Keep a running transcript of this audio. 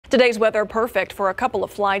Today's weather perfect for a couple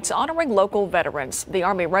of flights honoring local veterans. The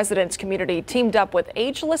Army residence community teamed up with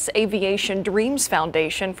Ageless Aviation Dreams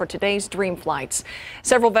Foundation for today's dream flights.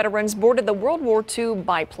 Several veterans boarded the World War II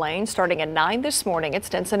biplane starting at 9 this morning at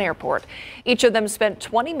Stinson Airport. Each of them spent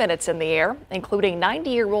 20 minutes in the air, including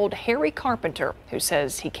 90-year-old Harry Carpenter, who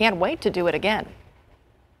says he can't wait to do it again.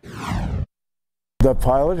 The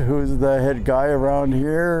pilot, who's the head guy around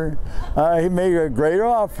here, he made a great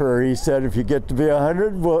offer. He said, if you get to be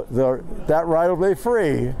 100, that ride will be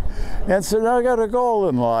free. And so now I got a goal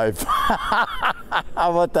in life. How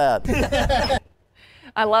about that?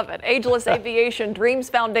 I love it. Ageless Aviation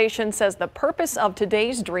Dreams Foundation says the purpose of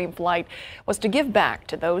today's dream flight was to give back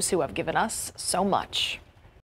to those who have given us so much.